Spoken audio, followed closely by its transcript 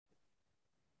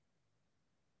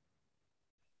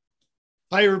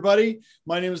Hi, everybody.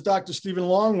 My name is Dr. Stephen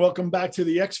Long. Welcome back to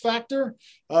the X Factor.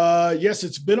 Yes,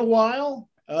 it's been a while,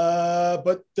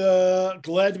 but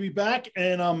glad to be back.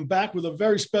 And I'm back with a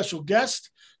very special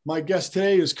guest. My guest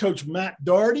today is Coach Matt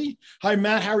Doherty. Hi,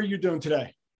 Matt. How are you doing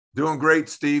today? Doing great,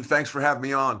 Steve. Thanks for having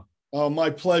me on. Oh, my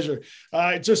pleasure.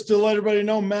 Just to let everybody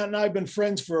know, Matt and I have been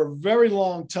friends for a very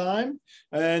long time.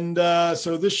 And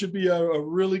so this should be a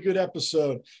really good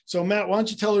episode. So, Matt, why don't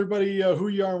you tell everybody who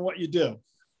you are and what you do?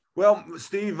 Well,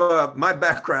 Steve, my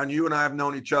background, you and I have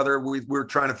known each other. We were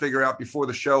trying to figure out before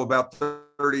the show about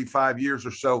 35 years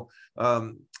or so.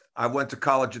 I went to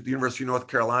college at the University of North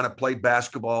Carolina, played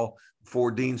basketball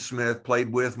for Dean Smith, played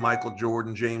with Michael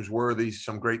Jordan, James Worthy,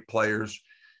 some great players.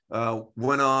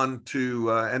 Went on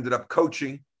to ended up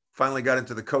coaching, finally got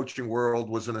into the coaching world,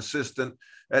 was an assistant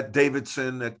at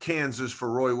Davidson, at Kansas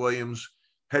for Roy Williams,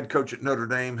 head coach at Notre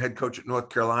Dame, head coach at North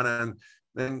Carolina,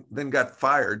 and then got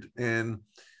fired and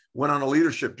went on a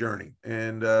leadership journey.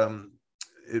 And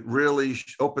it really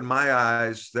opened my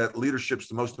eyes that leadership's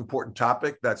the most important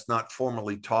topic that's not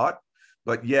formally taught,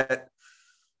 but yet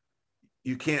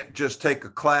you can't just take a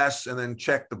class and then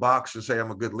check the box and say,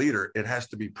 I'm a good leader. It has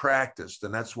to be practiced.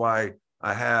 And that's why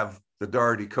I have the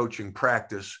Doherty coaching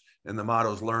practice, and the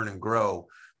motto is learn and grow,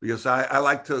 because I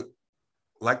like to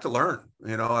learn.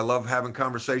 You know, I love having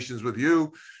conversations with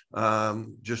you.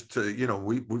 Just to, you know,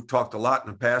 we've talked a lot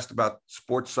in the past about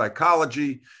sports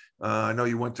psychology. I know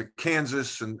you went to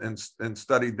Kansas and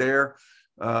studied there.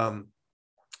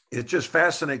 It just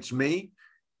fascinates me.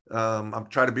 I'm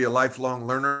trying to be a lifelong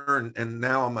learner, and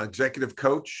now I'm an executive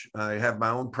coach. I have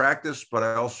my own practice, but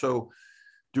I also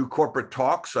do corporate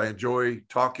talks. I enjoy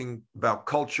talking about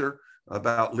culture,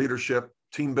 about leadership,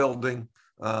 team building,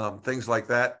 things like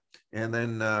that. And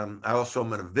then I also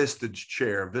am in a Vistage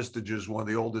chair. Vistage is one of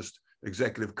the oldest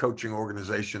executive coaching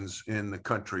organizations in the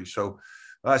country. So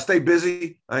I stay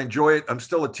busy. I enjoy it. I'm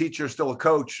still a teacher, still a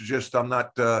coach, just I'm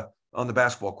not on the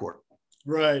basketball court.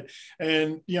 Right.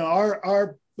 And, you know,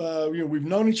 our we've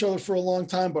known each other for a long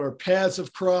time, but our paths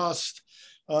have crossed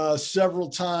several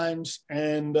times.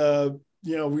 And,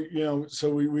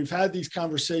 we've had these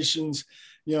conversations,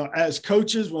 you know, as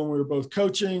coaches when we were both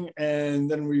coaching,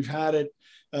 and then we've had it,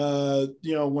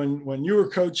 when you were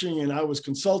coaching and I was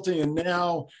consulting, and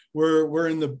now we're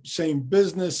in the same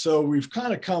business. So we've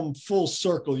kind of come full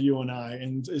circle, you and I,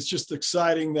 and it's just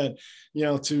exciting that, you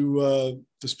know, to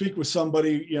speak with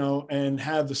somebody, you know, and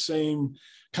have the same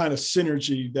kind of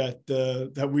synergy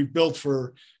that we've built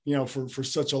for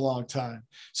such a long time.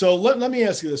 So let me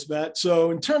ask you this, Matt.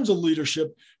 So in terms of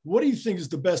leadership, what do you think is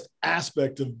the best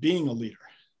aspect of being a leader?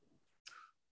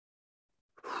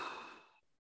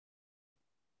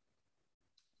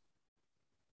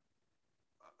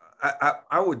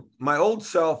 My old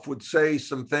self would say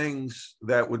some things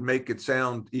that would make it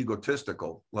sound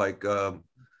egotistical, like,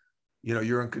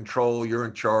 you're in control, you're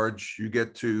in charge, you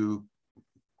get to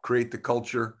create the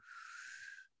culture.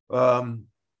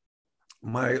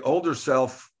 My older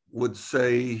self would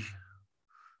say,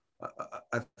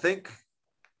 I think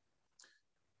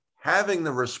having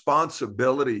the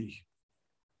responsibility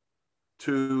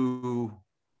to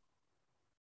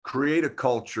create a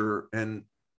culture and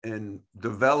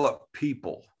develop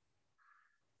people,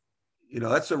 you know,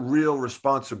 that's a real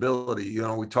responsibility. You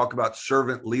know, we talk about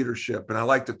servant leadership, and I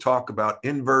like to talk about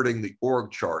inverting the org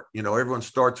chart. You know, everyone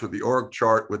starts with the org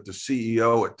chart with the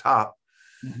CEO at top,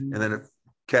 and then it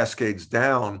cascades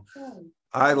down.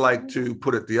 I like to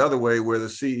put it the other way, where the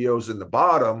CEO's in the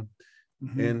bottom,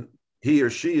 and he or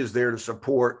she is there to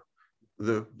support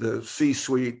the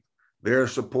C-suite. They're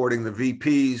supporting the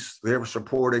VPs, they're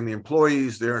supporting the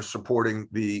employees, they're supporting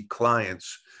the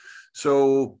clients.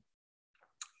 So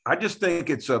I just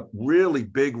think it's a really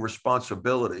big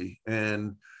responsibility,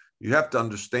 and you have to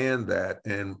understand that.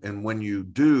 And when you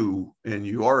do, and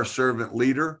you are a servant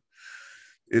leader,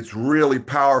 it's really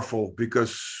powerful,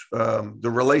 because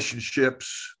the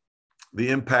relationships, the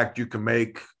impact you can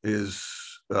make is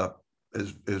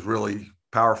really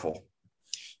powerful.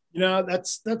 You know,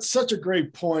 that's such a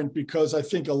great point, because I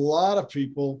think a lot of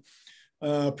people,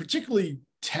 particularly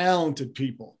talented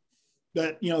people,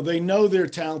 that, you know, they know they're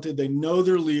talented, they know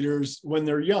they're leaders when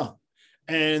they're young,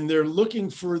 and they're looking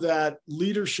for that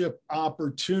leadership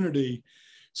opportunity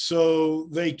so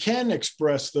they can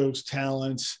express those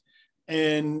talents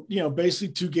and, you know,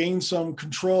 basically to gain some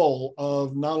control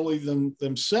of not only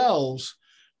themselves,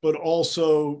 but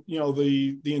also, you know,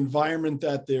 the environment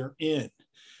that they're in.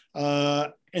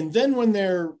 And then when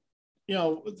they're, you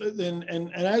know, then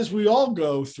and as we all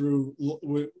go through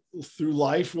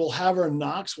life, we'll have our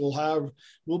knocks,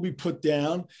 we'll be put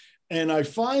down. And I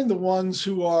find the ones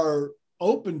who are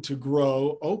open to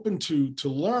grow, open to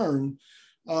learn,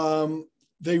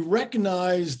 they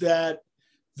recognize that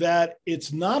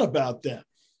it's not about them.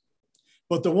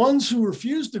 But the ones who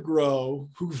refuse to grow,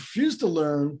 who refuse to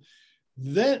learn,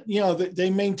 then they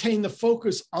maintain the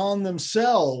focus on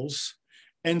themselves,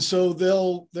 and so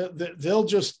they'll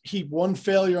just heap one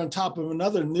failure on top of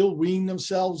another, and they'll wean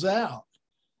themselves out.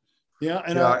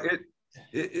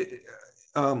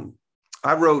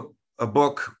 I wrote a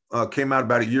book, came out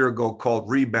about a year ago, called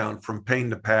Rebound: From Pain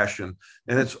to Passion.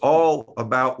 And it's all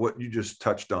about what you just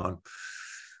touched on.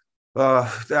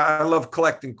 I love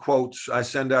collecting quotes. I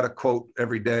send out a quote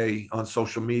every day on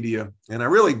social media, and I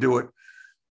really do it.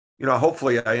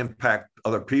 Hopefully I impact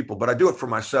other people, but I do it for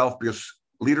myself because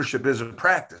leadership is a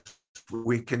practice.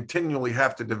 We continually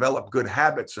have to develop good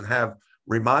habits and have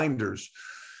reminders.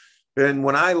 And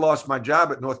when I lost my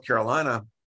job at North Carolina,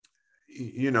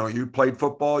 you played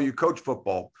football, you coach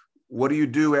football. What do you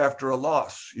do after a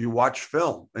loss? You watch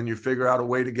film and you figure out a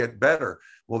way to get better.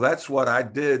 Well, that's what I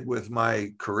did with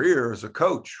my career as a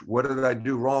coach. What did I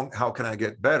do wrong? How can I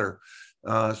get better?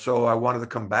 So I wanted to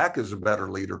come back as a better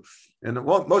leader. And the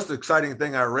most exciting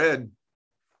thing I read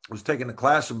was taking a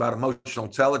class about emotional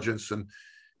intelligence, and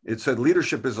it said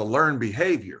leadership is a learned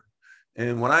behavior.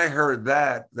 And when I heard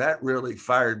that really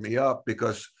fired me up,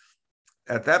 because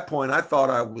at that point I thought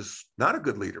I was not a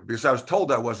good leader because I was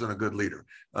told I wasn't a good leader.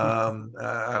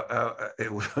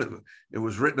 It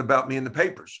was written about me in the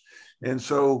papers. And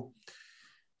so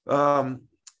Nelson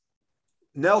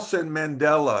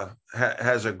Mandela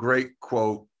has a great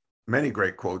quote, many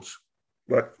great quotes,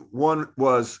 but one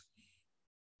was,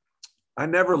 "I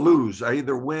never lose. I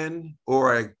either win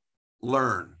or I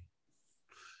learn."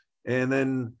 And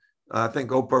then I think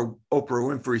Oprah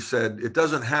Winfrey said, "It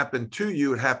doesn't happen to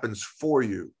you, it happens for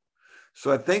you."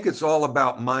 So I think it's all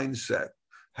about mindset.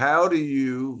 How do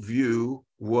you view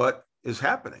what is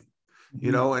happening?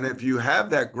 And if you have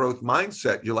that growth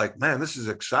mindset, you're like, man, this is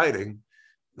exciting.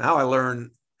 Now I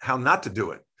learn how not to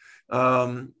do it.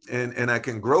 And I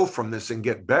can grow from this and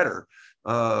get better.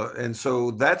 And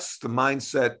so that's the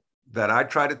mindset that I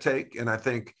try to take. And I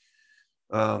think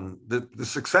the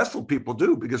successful people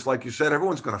do, because like you said,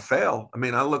 everyone's going to fail. I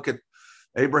mean, I look at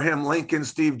Abraham Lincoln,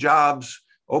 Steve Jobs,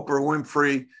 Oprah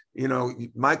Winfrey,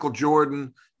 Michael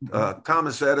Jordan,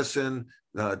 Thomas Edison,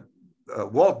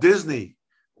 Walt Disney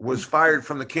was fired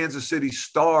from the Kansas City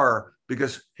Star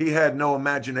because he had no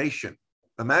imagination.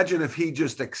 Imagine if he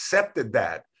just accepted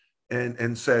that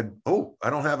and said, "Oh,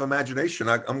 I don't have imagination.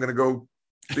 I'm going to go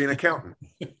be an accountant."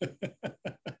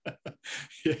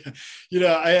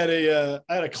 Yeah. I had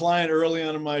a client early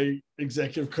on in my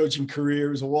executive coaching career.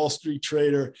 He was a Wall Street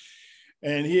trader,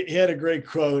 and he had a great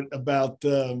quote about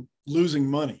losing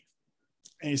money.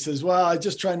 And he says, "Well, I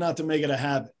just try not to make it a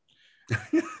habit."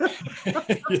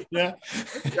 Yeah.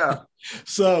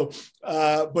 So,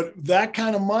 but that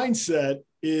kind of mindset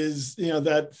is,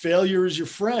 that failure is your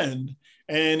friend.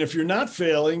 And if you're not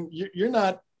failing, you're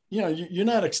not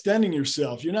extending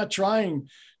yourself. You're not trying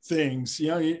things,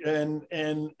 and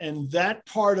that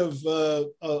part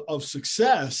of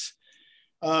success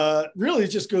really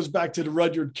just goes back to the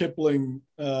Rudyard Kipling,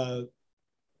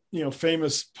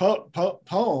 famous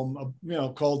poem,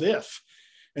 called "If."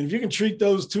 And if you can treat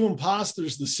those two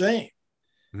imposters the same,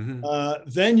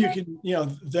 then you can,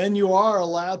 then you are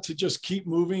allowed to just keep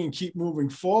moving and keep moving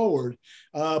forward,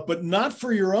 but not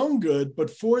for your own good, but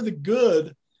for the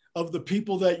good of the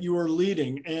people that you are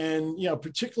leading. And,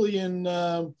 particularly in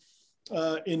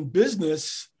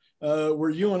business, where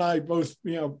you and I both,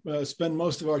 spend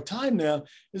most of our time now,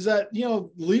 is that,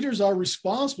 leaders are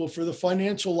responsible for the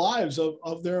financial lives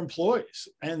of their employees.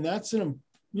 And that's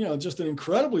just an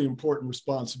incredibly important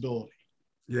responsibility.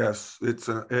 Yes, it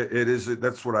is.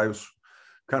 That's what I was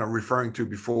kind of referring to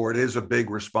before. It is a big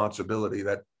responsibility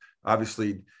that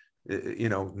obviously,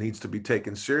 needs to be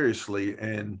taken seriously,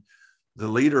 and the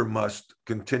leader must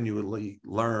continually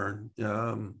learn.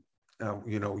 You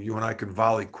and I can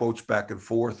volley quotes back and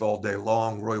forth all day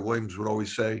long. Roy Williams would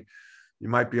always say, "You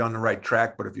might be on the right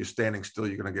track, but if you're standing still,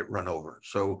 you're going to get run over."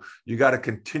 So you got to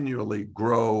continually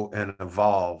grow and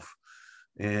evolve.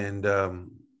 And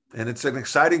it's an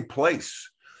exciting place,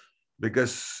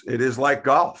 because it is like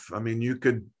golf. I mean, you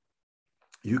could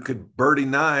birdie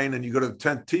 9 and you go to the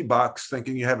 10th tee box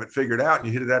thinking you have it figured out, and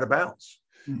you hit it out of bounds.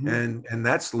 And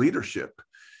that's leadership.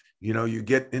 You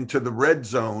get into the red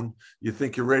zone, you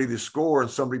think you're ready to score,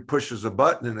 and somebody pushes a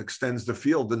button and extends the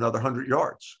field another 100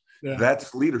 yards. Yeah.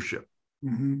 That's leadership.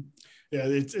 Yeah,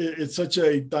 it's such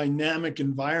a dynamic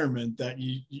environment that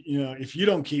if you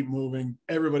don't keep moving,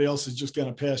 everybody else is just going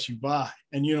to pass you by,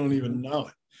 and you don't even know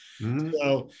it. Mhm.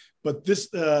 So, but this,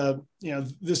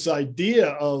 this idea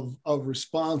of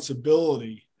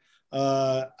responsibility,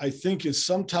 I think is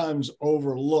sometimes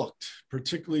overlooked,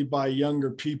 particularly by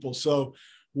younger people. So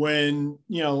when,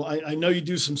 I know you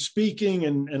do some speaking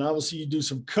and obviously you do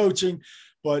some coaching,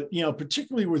 but,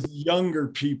 particularly with younger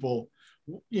people,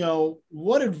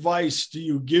 what advice do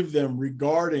you give them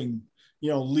regarding,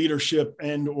 leadership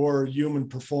and or human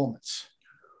performance?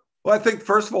 Well, I think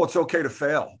first of all, it's okay to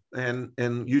fail, and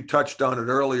you touched on it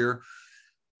earlier.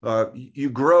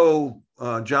 You grow.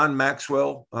 John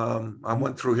Maxwell. I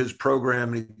went through his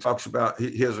program, and he talks about.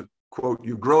 He has a quote: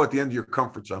 "You grow at the end of your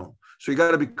comfort zone." So you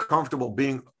got to be comfortable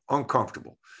being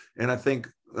uncomfortable. And I think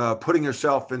putting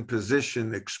yourself in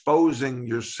position, exposing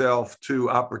yourself to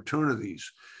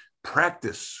opportunities,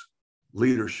 practice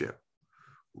leadership.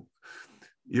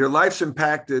 Your life's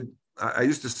impacted, I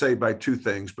used to say by two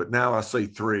things, but now I'll say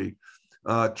three.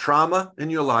 Trauma in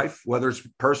your life, whether it's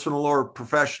personal or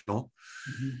professional,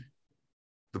 Mm-hmm.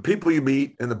 the people you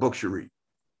meet, and the books you read.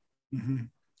 Mm-hmm.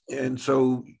 And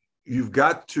so you've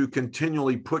got to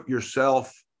continually put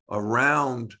yourself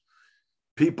around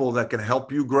people that can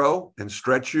help you grow and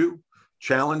stretch you,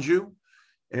 challenge you.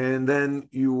 And then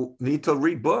you need to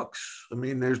read books. I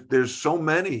mean, there's so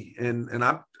many, and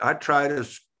I try to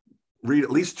read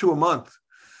at least two a month.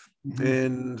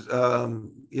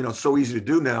 Mm-hmm. And so easy to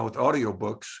do now with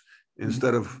audiobooks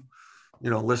instead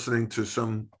Mm-hmm. of listening to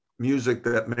some music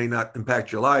that may not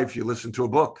impact your life. You listen to a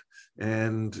book,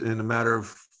 and in a matter of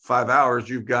 5 hours,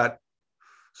 you've got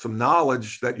some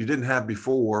knowledge that you didn't have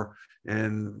before,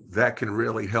 and that can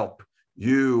really help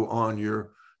you on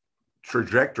your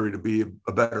trajectory to be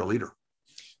a better leader.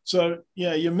 So,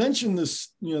 yeah, you mentioned this,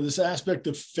 this aspect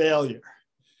of failure,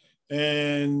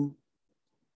 and,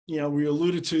 we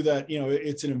alluded to that,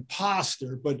 it's an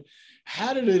imposter, but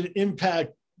how did it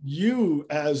impact you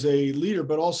as a leader,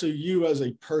 but also you as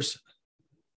a person?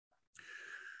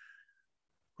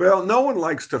 Well, no one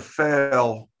likes to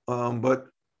fail, but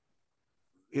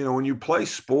when you play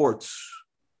sports,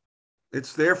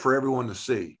 it's there for everyone to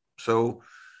see. So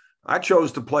I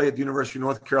chose to play at the University of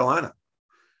North Carolina.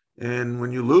 And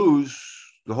when you lose,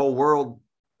 the whole world,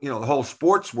 the whole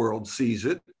sports world sees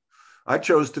it. I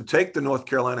chose to take the North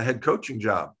Carolina head coaching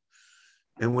job.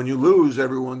 And when you lose,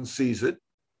 everyone sees it.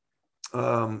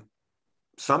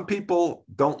 Some people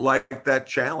don't like that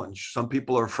challenge. Some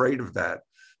people are afraid of that.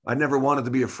 I never wanted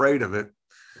to be afraid of it.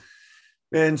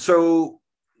 And so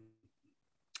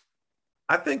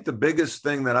I think the biggest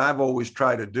thing that I've always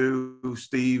tried to do,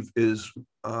 Steve, is,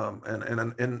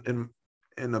 in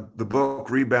the book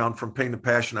Rebound from Pain to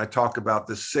Passion, I talk about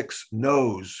the 6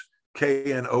 no's,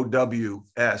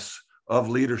 KNOWS, of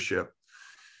leadership.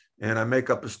 And I make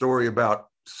up a story about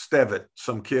Stevitt,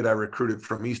 some kid I recruited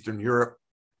from Eastern Europe,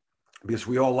 because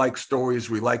we all like stories.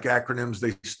 We like acronyms.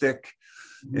 They stick.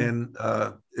 Mm-hmm. And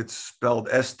it's spelled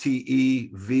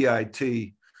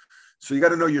STEVIT. So you got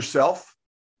to know yourself.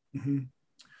 Mm-hmm.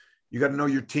 You got to know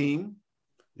your team.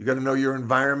 You got to know your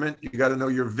environment. You got to know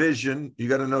your vision. You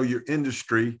got to know your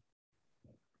industry.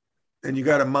 And you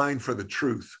got to mine for the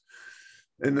truth.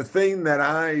 And the thing that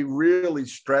I really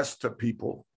stress to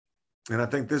people, and I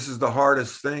think this is the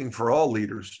hardest thing for all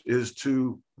leaders, is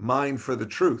to mine for the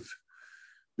truth.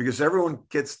 Because everyone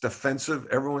gets defensive.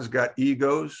 Everyone's got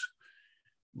egos.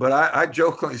 But I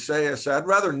jokingly say, I'd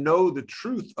rather know the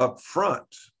truth up front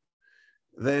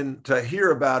than to hear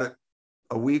about it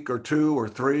a week or 2 or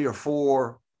 3 or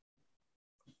 4,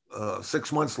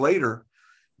 6 months later,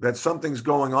 that something's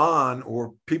going on,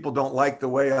 or people don't like the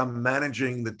way I'm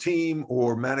managing the team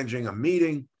or managing a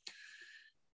meeting.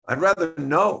 I'd rather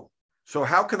know. So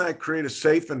how can I create a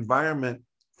safe environment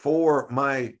for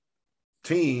my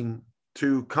team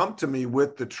to come to me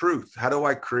with the truth? How do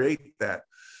I create that?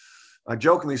 I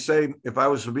jokingly say, if I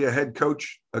was to be a head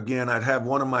coach again, I'd have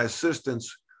one of my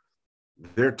assistants,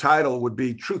 their title would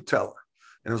be truth teller.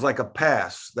 And it was like a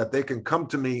pass that they can come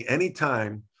to me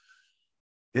anytime,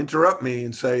 interrupt me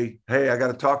and say, hey, I got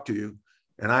to talk to you.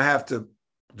 And I have to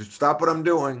stop what I'm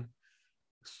doing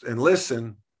and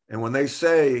listen. And when they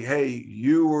say, hey,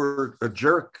 you were a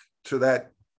jerk to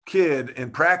that kid in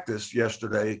practice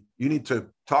yesterday, you need to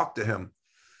talk to him.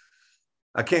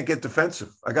 I can't get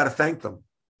defensive. I got to thank them.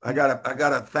 I got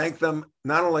to thank them,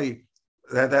 not only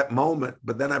at that moment,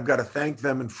 but then I've got to thank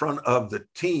them in front of the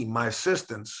team, my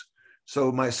assistants.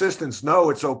 So my assistants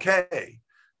know it's okay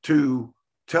to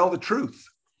tell the truth.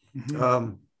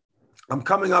 Mm-hmm. I'm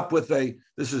coming up with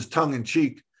this is tongue in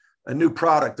cheek, a new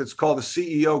product. It's called the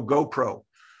CEO GoPro.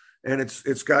 And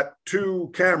it's got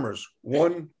 2 cameras,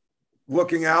 one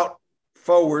looking out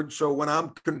forward. So when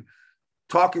I'm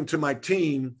talking to my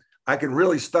team, I can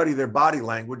really study their body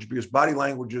language, because body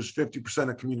language is 50%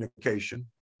 of communication.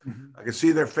 Mm-hmm. I can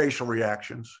see their facial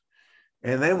reactions.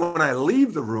 And then when I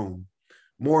leave the room,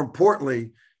 more importantly,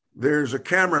 there's a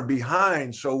camera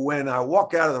behind. So when I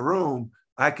walk out of the room,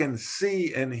 I can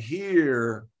see and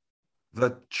hear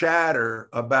the chatter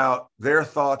about their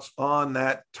thoughts on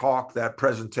that talk, that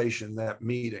presentation, that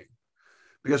meeting.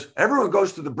 Because everyone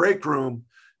goes to the break room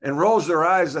and rolls their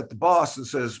eyes at the boss and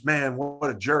says, man,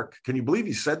 what a jerk. Can you believe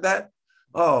he said that?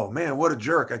 Oh man, what a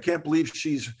jerk. I can't believe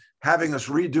she's having us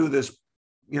redo this,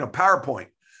 PowerPoint.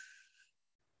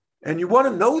 And you want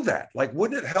to know that. Like,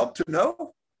 wouldn't it help to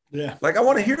know? Yeah. Like, I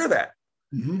want to hear that.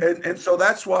 Mm-hmm. And so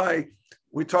that's why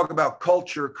we talk about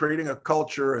culture, creating a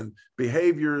culture and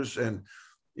behaviors. And,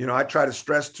 I try to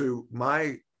stress to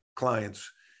my clients,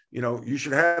 you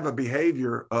should have a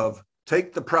behavior of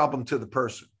take the problem to the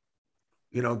person.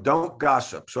 Don't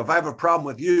gossip. So if I have a problem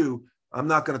with you, I'm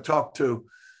not going to talk to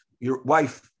your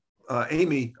wife,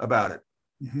 Amy, about it.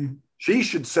 Mm-hmm. She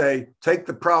should say, take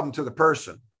the problem to the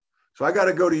person. So I got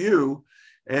to go to you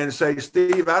and say,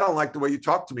 Steve, I don't like the way you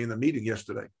talked to me in the meeting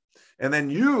yesterday. And then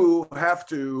you have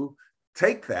to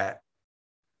take that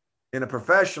in a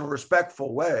professional,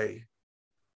 respectful way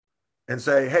and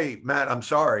say, hey, Matt, I'm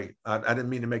sorry. I didn't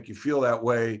mean to make you feel that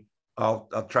way. I'll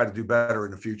try to do better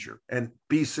in the future, and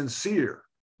be sincere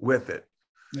with it.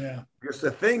 Yeah. Because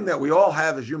the thing that we all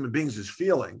have as human beings is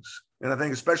feelings. And I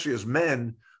think especially as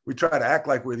men, we try to act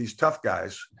like we're these tough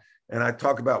guys. And I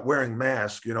talk about wearing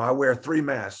masks. I wear 3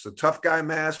 masks: the tough guy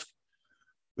mask,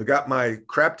 I got my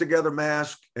crap together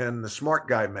mask, and the smart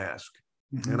guy mask.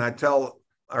 Mm-hmm. And I tell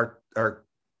our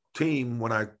team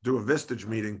when I do a Vistage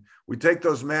meeting, we take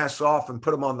those masks off and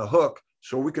put them on the hook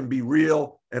so we can be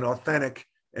real and authentic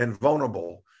and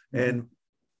vulnerable, mm-hmm. and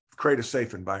create a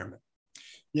safe environment.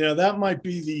 That might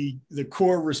be the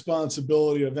core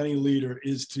responsibility of any leader,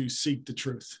 is to seek the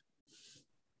truth.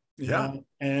 Yeah.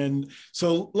 And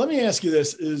so let me ask you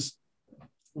this, is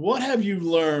what have you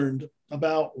learned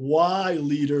about why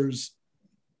leaders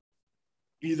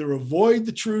either avoid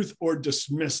the truth or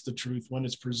dismiss the truth when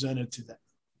it's presented to them?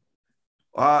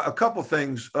 A couple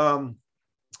things.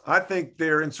 I think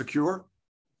they're insecure.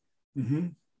 Mm-hmm.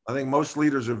 I think most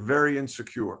leaders are very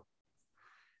insecure.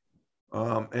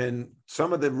 And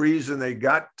some of the reason they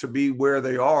got to be where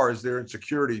they are is their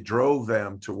insecurity drove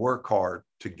them to work hard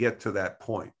to get to that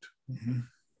point.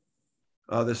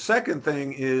 Mm-hmm. The second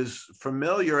thing is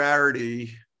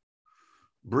familiarity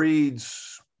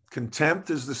breeds contempt,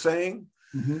 is the saying.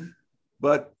 Mm-hmm.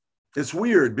 But it's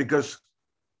weird because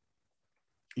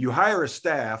you hire a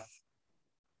staff,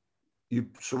 you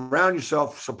surround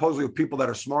yourself supposedly with people that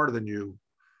are smarter than you,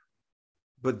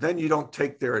 but then you don't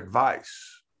take their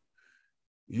advice.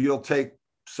 You'll take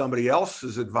somebody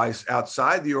else's advice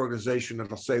outside the organization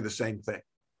that'll say the same thing.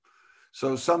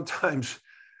 So sometimes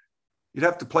you'd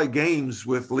have to play games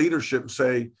with leadership and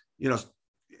say,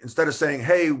 instead of saying,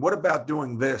 hey, what about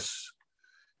doing this?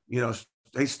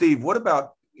 Hey, Steve, what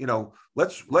about,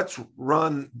 let's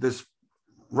run this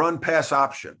run pass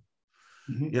option.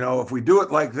 Mm-hmm. If we do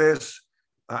it like this,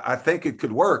 I think it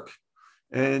could work.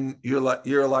 And you're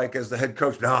like, as the head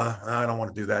coach, no, I don't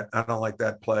want to do that. I don't like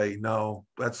that play. No,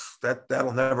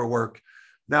 that'll never work.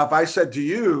 Now, if I said to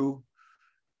you,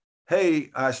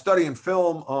 hey, I study in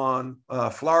film on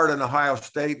Florida and Ohio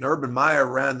State, and Urban Meyer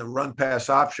ran the run pass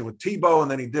option with Tebow,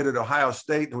 and then he did it at Ohio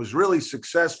State, and it was really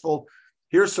successful.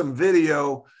 Here's some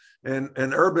video, and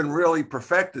Urban really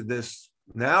perfected this.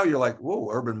 Now you're like, whoa,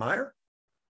 Urban Meyer?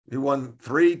 He won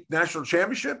 3 national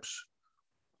championships?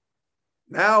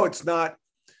 Now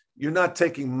you're not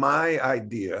taking my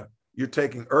idea, you're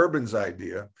taking Urban's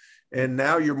idea. And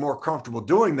now you're more comfortable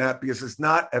doing that because it's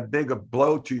not as big a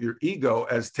blow to your ego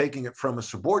as taking it from a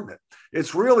subordinate.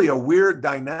 It's really a weird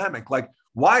dynamic. Like,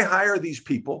 why hire these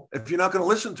people if you're not going to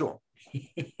listen to them?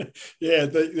 Yeah.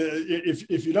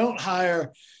 If you don't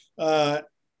hire,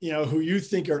 who you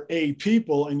think are A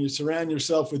people, and you surround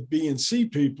yourself with B and C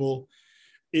people,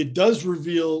 it does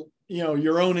reveal,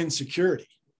 your own insecurity.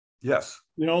 Yes.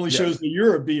 It only shows that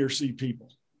you're a B or C people.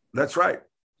 That's right.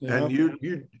 And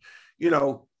you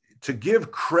to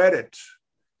give credit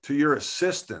to your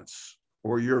assistants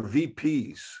or your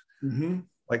VPs. Mm-hmm.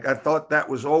 Like, I thought that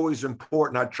was always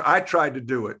important. I tried to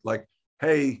do it. Like,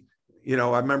 hey,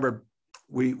 I remember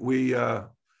we were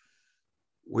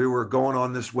going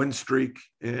on this win streak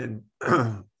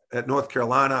at North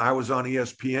Carolina. I was on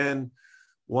ESPN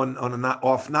on an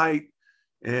off night,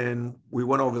 and we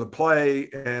went over the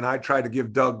play, and I tried to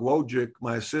give Doug Wojcik,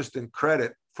 my assistant,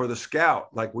 credit for the scout.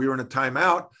 Like, we were in a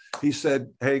timeout. He said,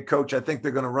 hey, coach, I think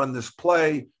they're going to run this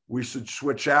play. We should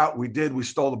switch out. We did. We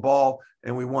stole the ball,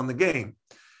 and we won the game.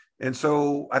 And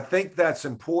so I think that's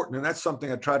important. And that's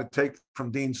something I try to take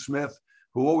from Dean Smith,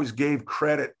 who always gave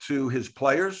credit to his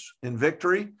players in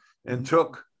victory and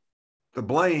took the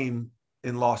blame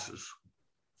in losses.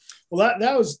 Well,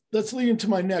 that's leading to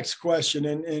my next question.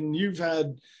 And you've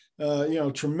had,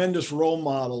 tremendous role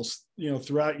models,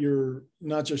 throughout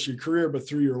not just your career, but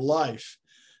through your life.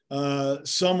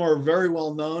 Some are very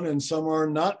well known and some are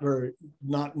not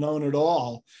known at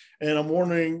all. And I'm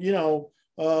wondering,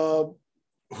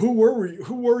 who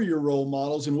were your role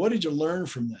models and what did you learn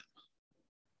from them?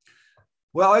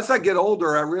 Well, as I get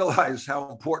older, I realize how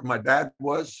important my dad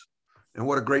was and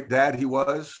what a great dad he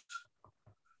was.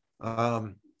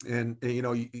 And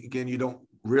again, you don't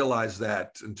realize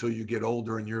that until you get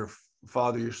older and you're a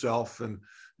father yourself. And,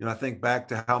 I think back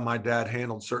to how my dad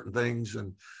handled certain things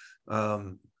and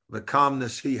the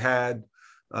calmness he had,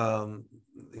 and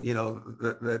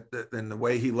the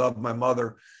way he loved my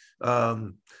mother.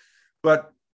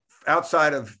 But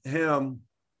outside of him,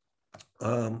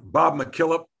 Bob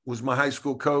McKillop was my high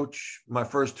school coach my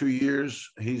first 2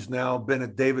 years. He's now been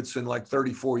at Davidson like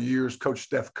 34 years, Coach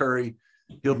Steph Curry.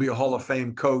 He'll be a Hall of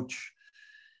Fame coach.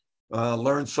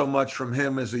 Learned so much from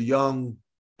him as a young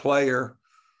player,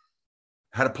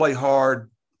 how to play hard,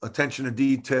 attention to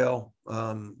detail,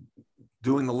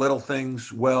 doing the little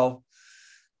things well.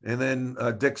 And then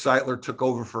Dick Seitler took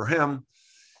over for him.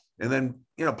 And then,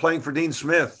 playing for Dean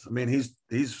Smith. I mean,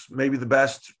 he's maybe the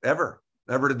best ever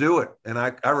to do it. And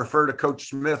I refer to Coach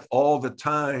Smith all the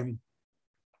time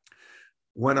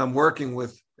when I'm working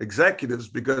with executives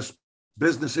because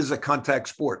business is a contact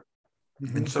sport.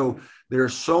 Mm-hmm. And so there are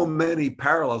so many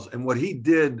parallels. And what he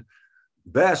did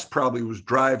best probably was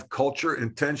drive culture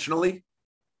intentionally.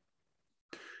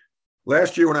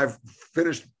 Last year when I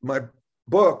finished my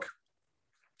book,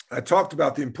 I talked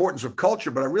about the importance of culture,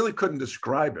 but I really couldn't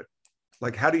describe it.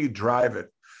 Like, how do you drive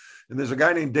it? And there's a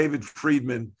guy named David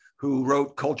Friedman who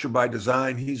wrote Culture by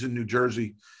Design. He's in New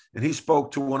Jersey, and he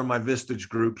spoke to one of my Vistage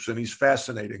groups, and he's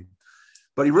fascinating.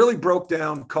 But he really broke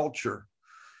down culture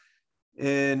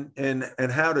and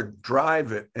how to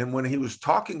drive it. And when he was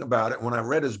talking about it, when I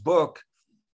read his book,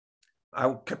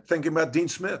 I kept thinking about Dean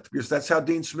Smith because that's how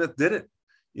Dean Smith did it.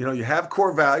 You have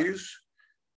core values,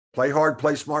 play hard,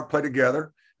 play smart, play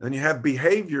together. And you have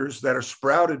behaviors that are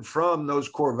sprouted from those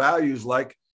core values,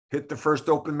 like hit the first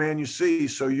open man you see.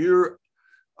 So you're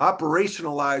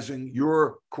operationalizing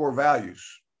your core values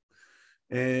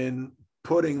and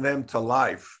putting them to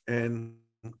life. And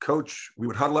Coach, we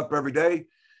would huddle up every day.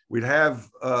 We'd have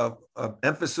an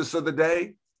emphasis of the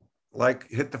day, like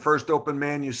hit the first open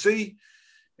man you see.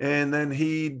 And then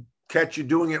he'd catch you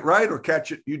doing it right or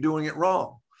catch you doing it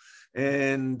wrong.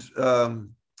 And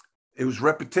it was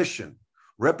repetition.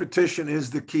 Repetition is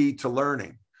the key to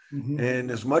learning. Mm-hmm. And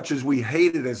as much as we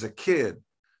hate it as a kid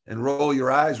and roll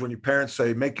your eyes when your parents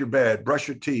say, make your bed, brush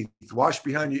your teeth, wash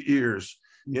behind your ears,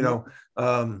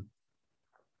 mm-hmm.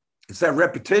 It's that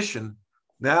repetition.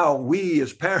 Now we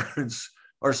as parents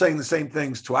are saying the same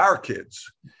things to our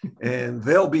kids and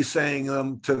they'll be saying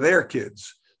them to their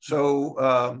kids.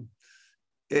 So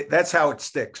that's how it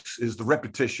sticks, is the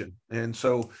repetition. And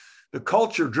so the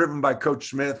culture driven by Coach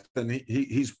Smith, and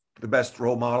he's the best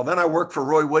role model. Then I worked for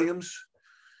Roy Williams.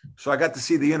 So I got to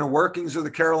see the inner workings of the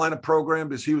Carolina program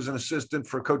because he was an assistant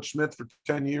for Coach Smith for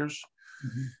 10 years.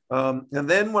 Mm-hmm. And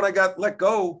then when I got let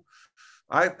go,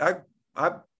 I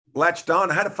latched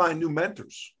on. I had to find new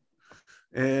mentors.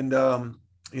 And,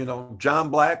 John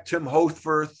Black, Tim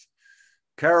Hothforth,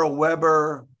 Carol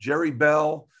Weber, Jerry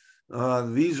Bell.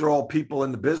 These are all people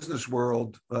in the business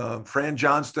world, Fran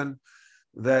Johnston,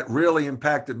 that really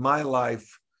impacted my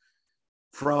life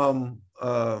from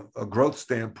a growth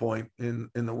standpoint in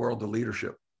the world of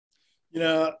leadership.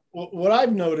 What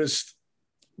I've noticed,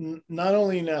 not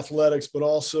only in athletics, but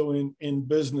also in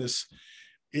business,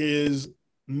 is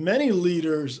many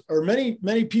leaders or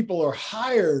many people are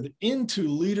hired into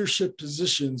leadership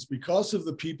positions because of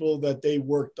the people that they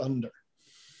worked under.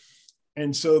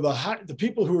 And so the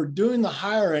people who are doing the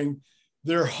hiring,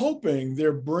 they're hoping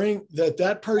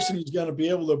that person is going to be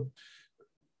able to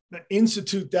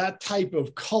institute that type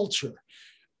of culture.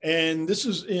 And this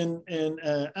is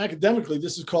academically,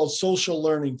 this is called social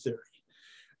learning theory.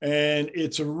 And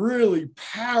it's a really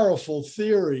powerful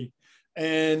theory.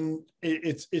 And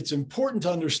it's important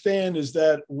to understand is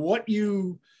that what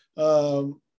you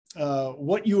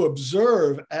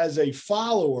observe as a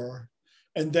follower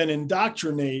and then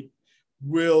indoctrinate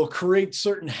will create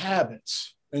certain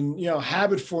habits. And,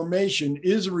 habit formation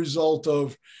is a result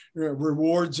of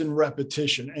rewards and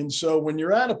repetition. And so when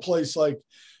you're at a place like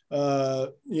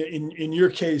in your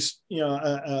case,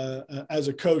 as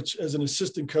a coach, as an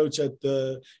assistant coach at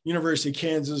the University of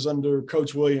Kansas under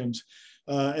Coach Williams,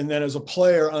 and then as a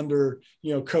player under,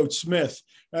 Coach Smith,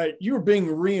 right? You were being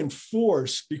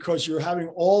reinforced because you're having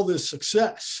all this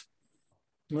success.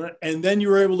 Right? And then you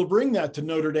were able to bring that to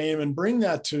Notre Dame and bring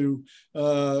that to,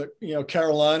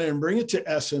 Carolina and bring it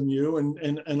to SMU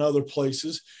and other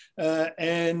places.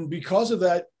 And because of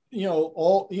that,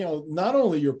 not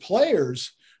only your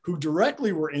players who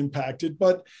directly were impacted,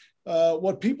 but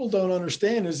what people don't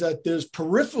understand is that there's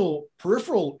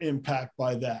peripheral impact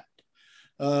by that.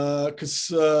 Because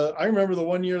I remember the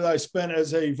one year that I spent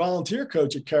as a volunteer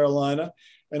coach at Carolina,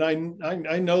 and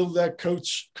I know that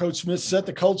Coach Smith set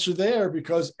the culture there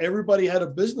because everybody had a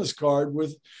business card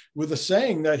with a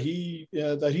saying that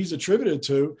he's attributed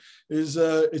to is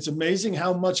it's amazing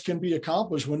how much can be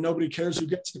accomplished when nobody cares who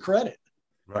gets the credit.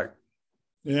 Right.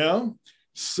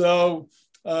 So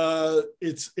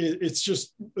it's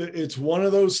one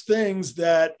of those things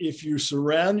that if you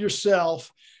surround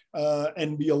yourself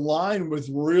and be aligned with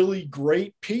really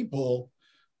great people,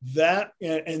 that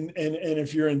and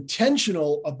if you're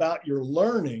intentional about your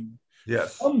learning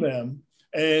from them,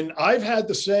 and I've had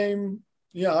the same,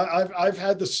 I've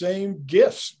had the same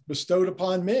gifts bestowed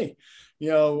upon me,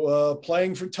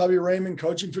 playing for Tubby Raymond,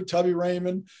 coaching for Tubby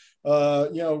Raymond,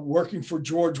 working for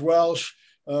George Welsh,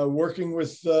 working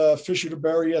with Fisher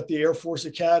DeBerry at the Air Force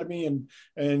Academy,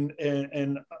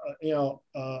 and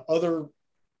other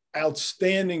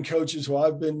outstanding coaches who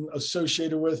I've been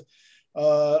associated with.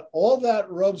 All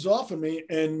that rubs off on me,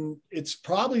 and it's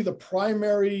probably the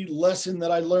primary lesson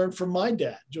that I learned from my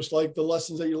dad, just like the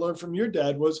lessons that you learned from your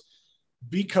dad, was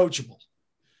be coachable.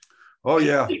 Oh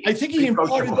yeah, I think he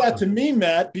imparted that to me,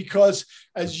 Matt, because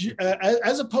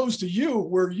as opposed to you,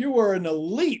 where you were an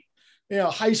elite,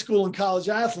 high school and college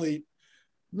athlete,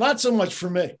 not so much for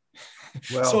me.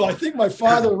 Well, so I think my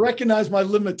father recognized my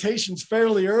limitations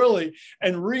fairly early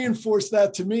and reinforced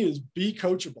that to me as be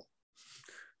coachable.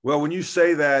 Well, when you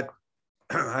say that,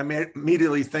 I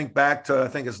immediately think back to, I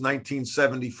think it's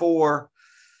 1974,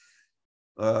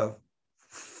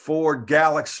 Ford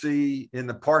Galaxy in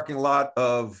the parking lot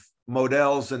of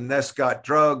Modell's and Nescott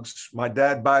Drugs. My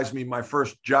dad buys me my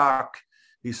first jock.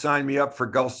 He signed me up for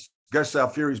Gus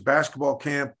Alfieri's basketball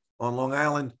camp on Long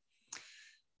Island.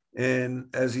 And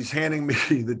as he's handing me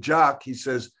the jock, he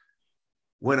says,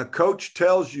 when a coach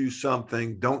tells you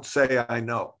something, don't say, I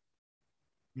know.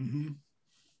 Mm-hmm.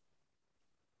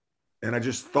 And I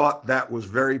just thought that was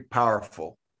very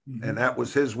powerful. Mm-hmm. And that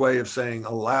was his way of saying,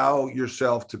 allow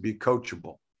yourself to be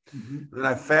coachable. Mm-hmm. Then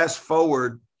I fast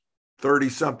forward 30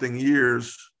 something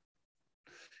years,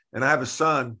 and I have a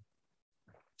son,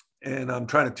 and I'm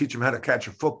trying to teach him how to catch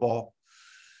a football.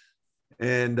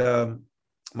 And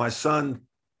my son,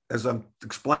 as I'm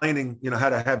explaining, how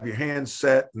to have your hands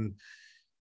set, and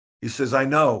he says, I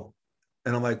know.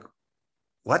 And I'm like,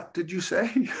 what did you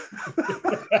say?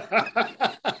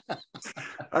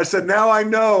 I said, now I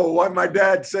know what my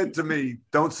dad said to me.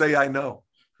 Don't say I know.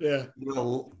 Yeah.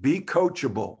 Be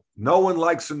coachable. No one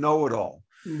likes a know-it-all.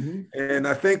 Mm-hmm. And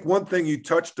I think one thing you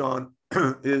touched on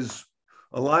is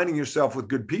aligning yourself with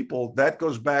good people. That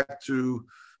goes back to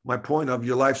my point of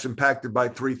your life's impacted by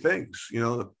three things,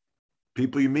 the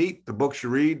people you meet, the books you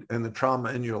read, and the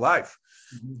trauma in your life.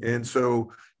 Mm-hmm. And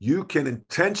so you can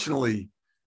intentionally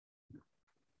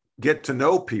get to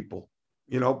know people.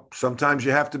 Sometimes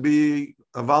you have to be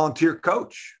a volunteer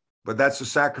coach, but that's a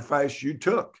sacrifice you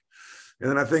took. And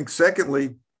then I think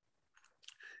secondly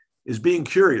is being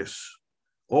curious,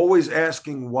 always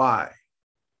asking why.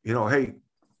 Hey,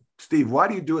 Steve, why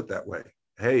do you do it that way?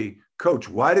 Hey, coach,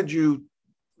 why did you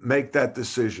make that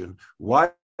decision?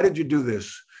 Why did you do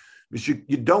this? Because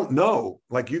you don't know,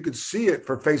 like you could see it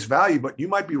for face value, but you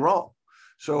might be wrong.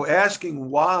 So asking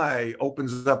why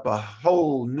opens up a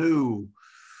whole new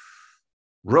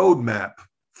roadmap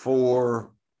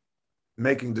for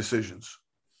making decisions.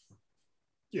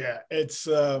 Yeah, it's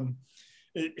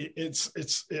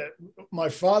my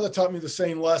father taught me the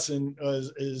same lesson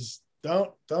is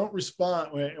don't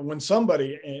respond when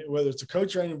somebody, whether it's a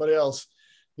coach or anybody else,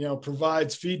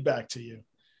 provides feedback to you.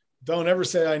 Don't ever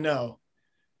say, I know.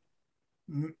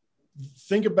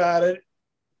 Think about it.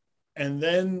 And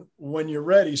then when you're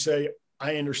ready, say,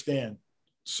 I understand,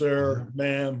 sir,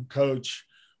 ma'am, coach,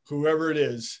 whoever it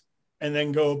is, and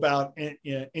then go about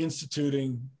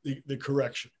instituting the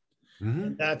correction.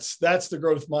 Mm-hmm. That's the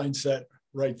growth mindset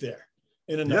right there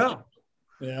in a nutshell.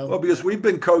 Well, because we've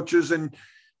been coaches, and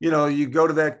you go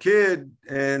to that kid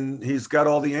and he's got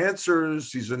all the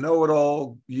answers. He's a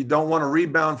know-it-all. You don't want to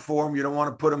rebound for him. You don't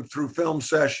want to put him through film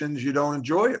sessions. You don't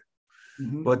enjoy it.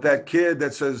 Mm-hmm. But that kid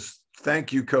that says,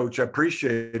 thank you, coach, I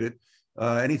appreciate it.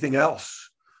 Anything else?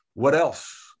 What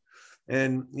else?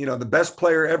 And, the best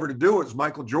player ever to do it was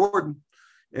Michael Jordan.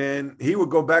 And he would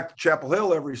go back to Chapel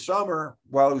Hill every summer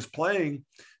while he was playing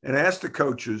and ask the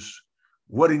coaches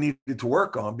what he needed to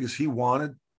work on, because he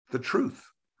wanted the truth,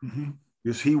 Mm-hmm.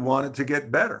 because he wanted to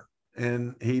get better.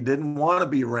 And he didn't want to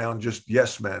be around just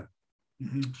yes men.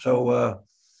 Mm-hmm. So,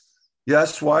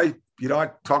 that's why,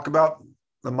 I talk about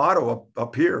the motto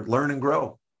up here, learn and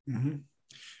grow. Mm-hmm.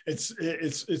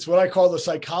 It's what I call the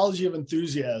psychology of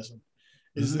enthusiasm.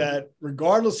 Is that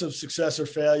regardless of success or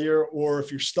failure, or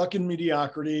if you're stuck in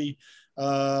mediocrity,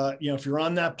 if you're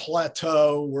on that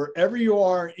plateau, wherever you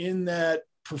are in that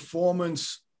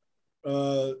performance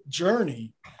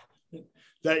journey,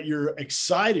 that you're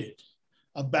excited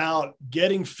about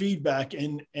getting feedback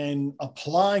and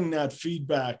applying that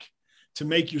feedback to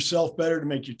make yourself better, to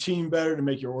make your team better, to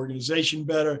make your organization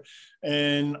better.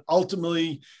 And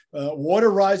ultimately, water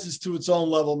rises to its own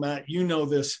level, Matt. You know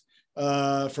this.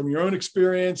 From your own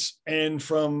experience and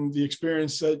from the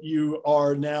experience that you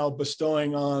are now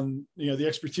bestowing on, the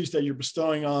expertise that you're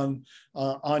bestowing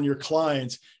on your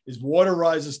clients, is water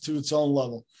rises to its own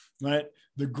level, right?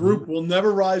 The group will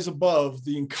never rise above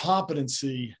the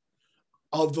incompetency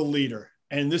of the leader.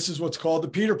 And this is what's called the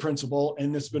Peter Principle.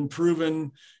 And it's been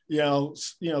proven,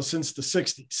 since the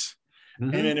 60s.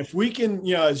 And then if we can,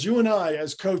 as you and I,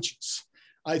 as coaches,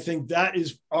 I think that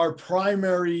is our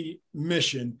primary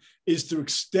mission, is to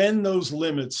extend those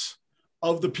limits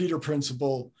of the Peter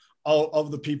Principle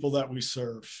of the people that we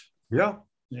serve. Yeah.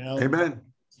 Amen.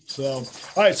 So,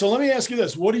 all right. So let me ask you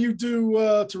this. What do you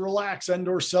do to relax and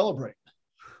or celebrate?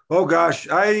 Oh, gosh.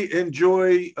 I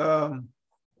enjoy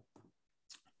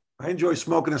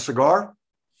smoking a cigar.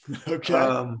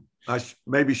 Okay. I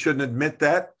maybe shouldn't admit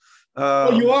that.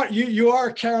 Well, you are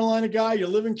a Carolina guy. You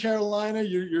live in Carolina.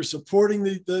 You're supporting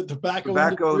the tobacco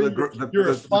industry. You're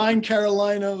a fine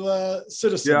Carolina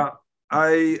citizen. Yeah,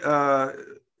 I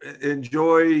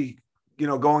enjoy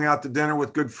going out to dinner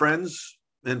with good friends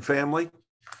and family.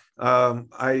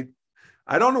 I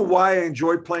don't know why I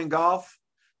enjoy playing golf,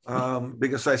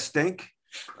 because I stink,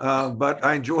 but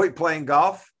I enjoy playing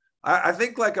golf. I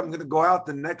think I'm going to go out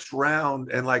the next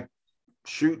round and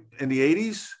shoot in the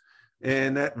 80s.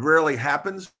 And that rarely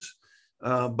happens,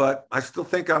 but I still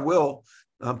think I will.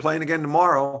 I'm playing again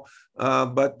tomorrow,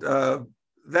 but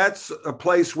that's a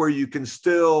place where you can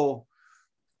still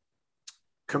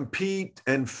compete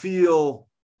and feel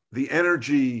the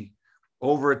energy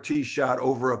over a tee shot,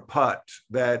 over a putt,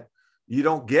 that you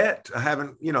don't get. I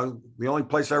haven't, the only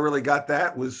place I really got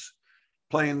that was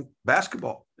playing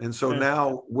basketball. And so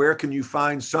now, where can you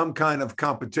find some kind of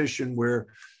competition where,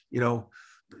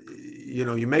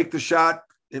 you make the shot,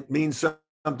 it means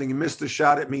something. You miss the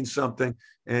shot, it means something.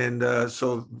 And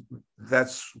so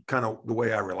that's kind of the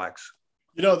way I relax.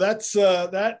 That's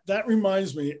that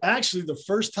reminds me, actually, the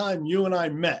first time you and I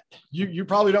met, you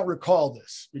probably don't recall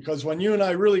this, because when you and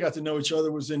I really got to know each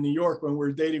other was in New York, when we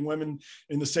were dating women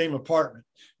in the same apartment,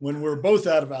 when we were both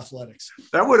out of athletics.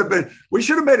 That would have been, we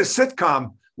should have made a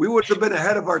sitcom. We would have been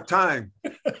ahead of our time.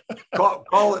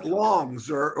 Call it Longs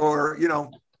or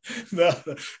No,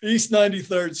 East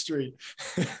 93rd Street.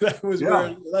 That's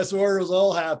where it was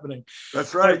all happening.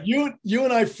 That's right. You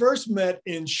and I first met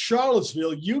in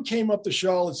Charlottesville. You came up to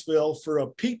Charlottesville for a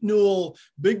Pete Newell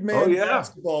big man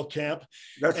basketball camp.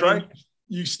 That's right.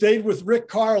 You stayed with Rick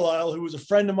Carlisle, who was a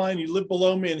friend of mine. He lived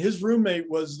below me, and his roommate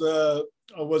was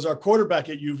our quarterback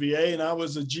at UVA, and I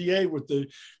was a GA with the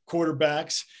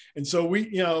quarterbacks. And so we,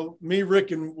 me,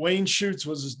 Rick, and Wayne Schutz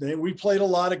was his name. We played a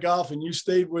lot of golf, and you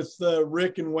stayed with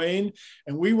Rick and Wayne,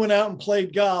 and we went out and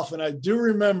played golf. And I do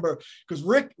remember, because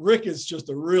Rick is just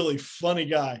a really funny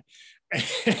guy.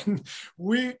 And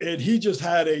he just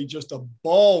had a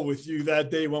ball with you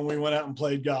that day when we went out and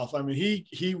played golf. I mean,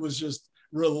 he was just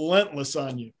relentless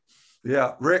on you.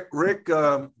 Yeah. Rick,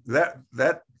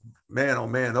 that man, oh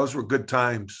man, those were good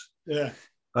times. Yeah.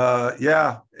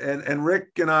 And Rick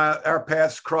and our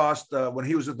paths crossed when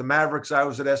he was at the Mavericks. I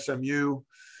was at SMU.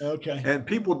 Okay. And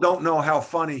people don't know how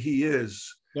funny he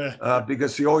is,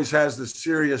 because he always has this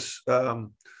serious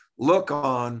look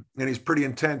on, and he's a pretty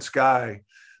intense guy,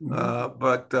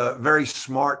 but very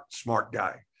smart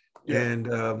guy. Yeah.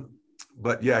 And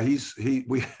but yeah,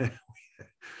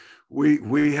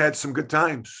 we had some good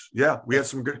times. Yeah, we had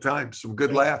some good times, some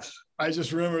good laughs. I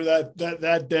just remember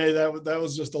that day. That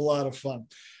was just a lot of fun.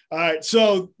 All right.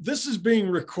 So this is being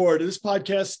recorded. This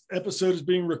podcast episode is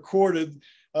being recorded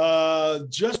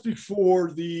just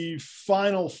before the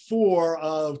Final Four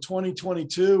of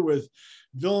 2022, with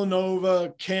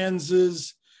Villanova,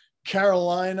 Kansas,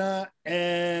 Carolina,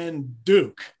 and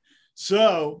Duke.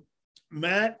 So,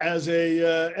 Matt, as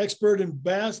a expert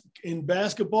in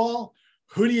basketball,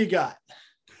 who do you got?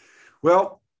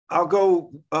 Well, I'll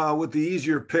go with the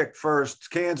easier pick first.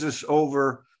 Kansas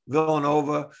over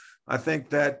Villanova. I think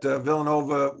that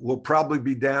Villanova will probably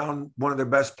be down one of their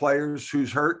best players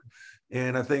who's hurt.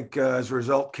 And I think as a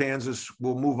result, Kansas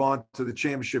will move on to the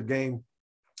championship game.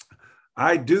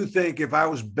 I do think if I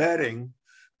was betting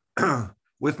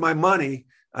with my money,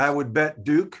 I would bet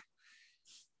Duke.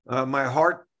 My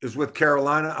heart is with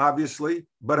Carolina, obviously.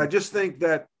 But I just think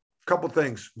that a couple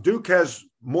things. Duke has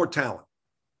more talent.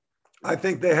 I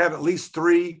think they have at least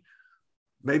 3,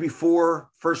 maybe 4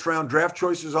 first-round draft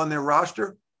choices on their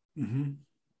roster. Mm-hmm.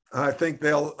 I think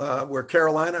they'll, where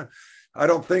Carolina, I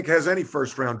don't think has any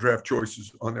first-round draft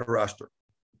choices on their roster.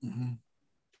 Mm-hmm.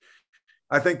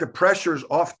 I think the pressure's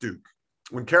off Duke.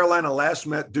 When Carolina last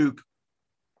met Duke,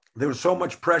 there was so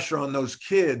much pressure on those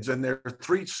kids, and their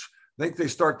 3, I think they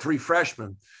start 3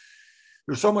 freshmen.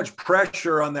 There's so much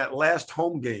pressure on that last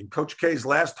home game, Coach K's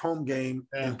last home game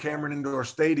in Cameron Indoor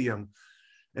Stadium.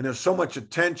 And there's so much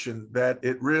attention that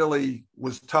it really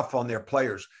was tough on their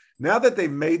players. Now that they've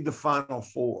made the Final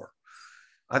Four,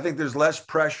 I think there's less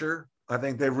pressure. I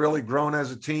think they've really grown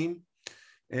as a team.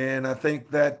 And I think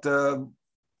that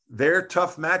they're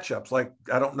tough matchups. Like,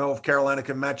 I don't know if Carolina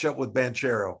can match up with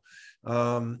Banchero.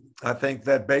 I think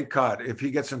that Baycott, if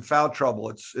he gets in foul trouble,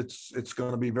 it's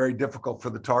going to be very difficult for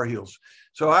the Tar Heels.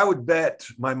 So I would bet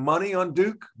my money on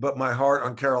Duke, but my heart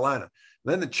on Carolina.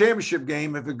 Then the championship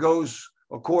game, if it goes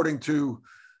according to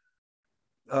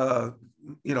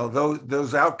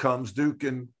those outcomes, Duke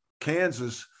and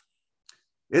Kansas,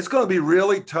 it's going to be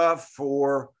really tough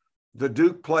for the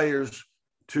Duke players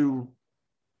to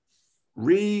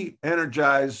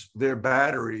re-energize their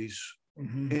batteries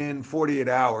in 48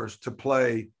 hours to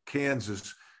play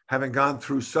Kansas, having gone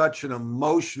through such an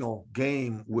emotional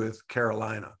game with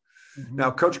Carolina. Mm-hmm. Now,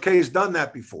 Coach K has done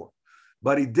that before,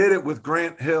 but he did it with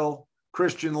Grant Hill,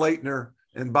 Christian Laettner,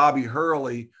 and Bobby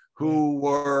Hurley, who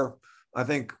were, I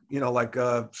think,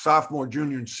 sophomore,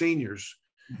 junior, and seniors,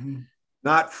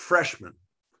 not freshmen.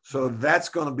 So that's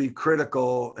going to be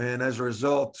critical. And as a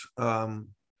result,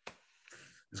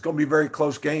 it's going to be a very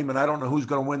close game. And I don't know who's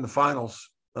going to win the finals.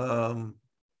 But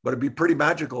it'd be pretty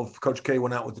magical if Coach K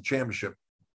went out with the championship.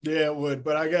 Yeah, it would.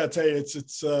 But I got to tell you,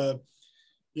 it's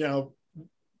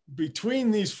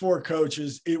between these 4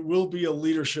 coaches, it will be a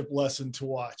leadership lesson to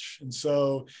watch. And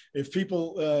so if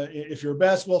people, if you're a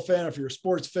basketball fan, if you're a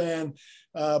sports fan,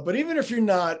 but even if you're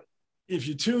not, if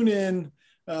you tune in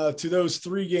to those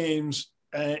 3 games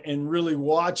and really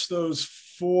watch those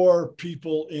 4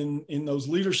 people in those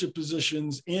leadership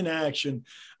positions in action,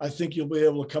 I think you'll be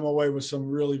able to come away with some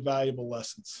really valuable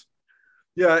lessons.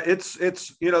 Yeah, it's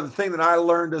the thing that I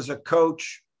learned as a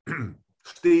coach,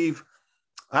 Steve,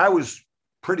 I was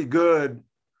pretty good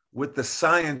with the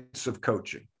science of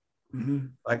coaching. Mm-hmm.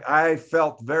 Like, I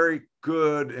felt very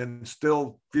good and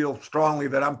still feel strongly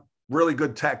that I'm really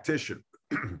good tactician.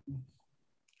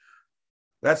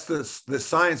 That's the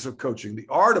science of coaching. The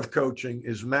art of coaching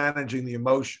is managing the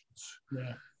emotions,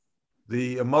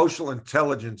 the emotional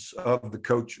intelligence of the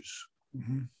coaches.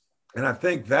 Mm-hmm. And I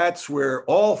think that's where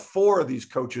all 4 of these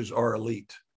coaches are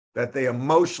elite, that they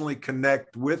emotionally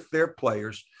connect with their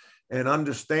players and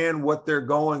understand what they're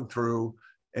going through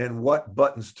and what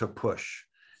buttons to push.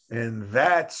 And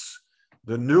that's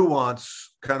the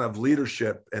nuance kind of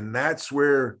leadership. And that's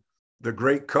where the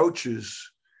great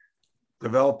coaches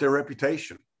develop their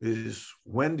reputation, is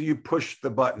when do you push the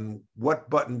button? What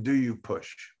button do you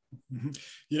push?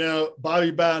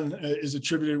 Bobby Bowden is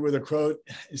attributed with a quote.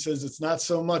 He says, "It's not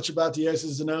so much about the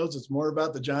S's and O's, it's more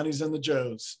about the Johnnies and the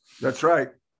Joes." That's right.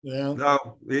 Yeah.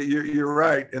 No, you're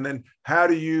right. And then how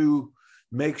do you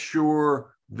make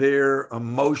sure they're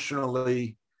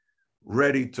emotionally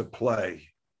ready to play?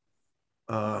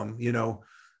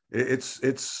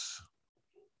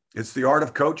 It's the art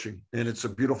of coaching, and it's a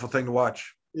beautiful thing to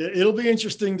watch. It'll be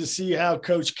interesting to see how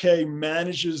Coach K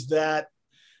manages that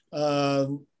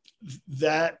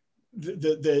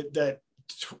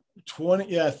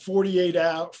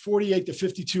 48 to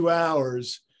 52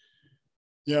 hours,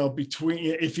 between,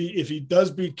 if he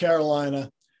does beat Carolina,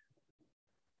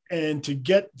 and to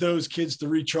get those kids to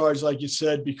recharge, like you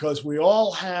said, because we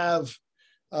all have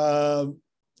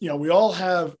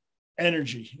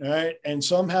energy, right? And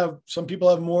some people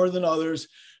have more than others,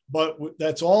 but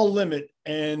that's all limit.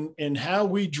 And how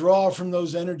we draw from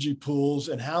those energy pools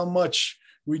and how much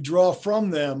we draw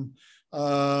from them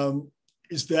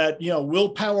is that,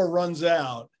 willpower runs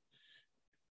out.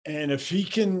 And if he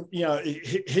can,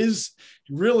 his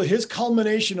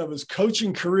culmination of his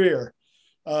coaching career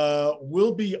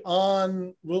will be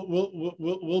on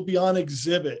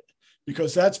exhibit,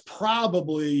 because that's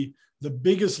probably the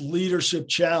biggest leadership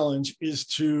challenge, is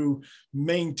to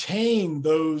maintain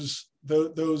those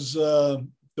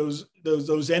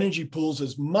energy pools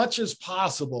as much as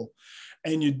possible.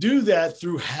 And you do that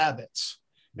through habits.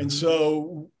 Mm-hmm. And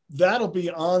so that'll be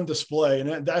on display,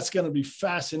 and that's going to be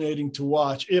fascinating to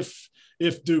watch if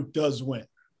Duke does win.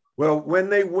 Well, when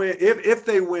they win, if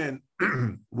they win,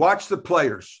 watch the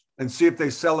players and see if they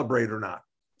celebrate or not.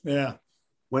 Yeah.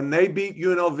 When they beat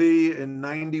UNLV in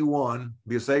 '91,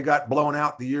 because they got blown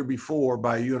out the year before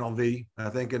by UNLV, I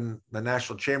think in the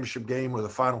national championship game or the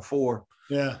Final Four.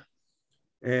 Yeah.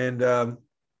 And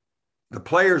the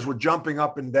players were jumping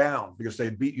up and down because they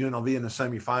beat UNLV in the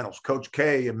semifinals. Coach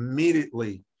K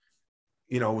immediately,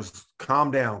 was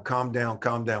calm down.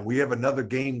 We have another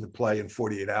game to play in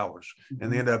 48 hours. Mm-hmm.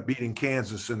 And they ended up beating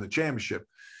Kansas in the championship.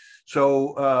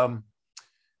 So,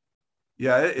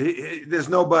 there's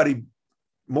nobody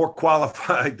more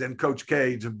qualified than Coach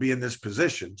K to be in this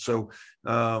position. So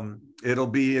it'll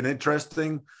be an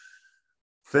interesting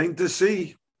thing to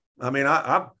see. I mean,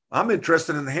 I'm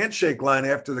interested in the handshake line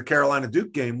after the Carolina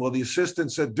Duke game. Will the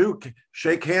assistants at Duke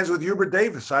shake hands with Hubert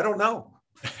Davis? I don't know.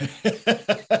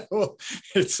 Well,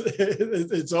 it's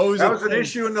always that was an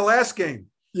issue in the last game.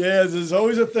 Yeah, there's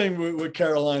always a thing with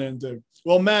Carolina and Duke.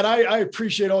 Well, Matt, I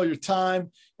appreciate all your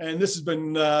time, and this has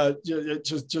been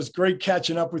just great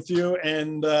catching up with you.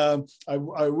 And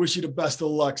I wish you the best of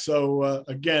luck. So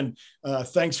again,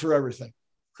 thanks for everything.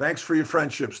 Thanks for your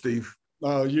friendship, Steve.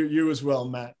 Oh, you as well,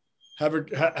 Matt. Have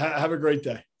a great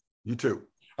day. You too.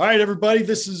 All right, everybody.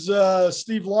 This is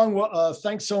Steve Long.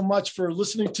 Thanks so much for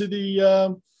listening to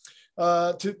the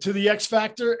X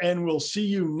Factor, and we'll see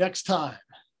you next time.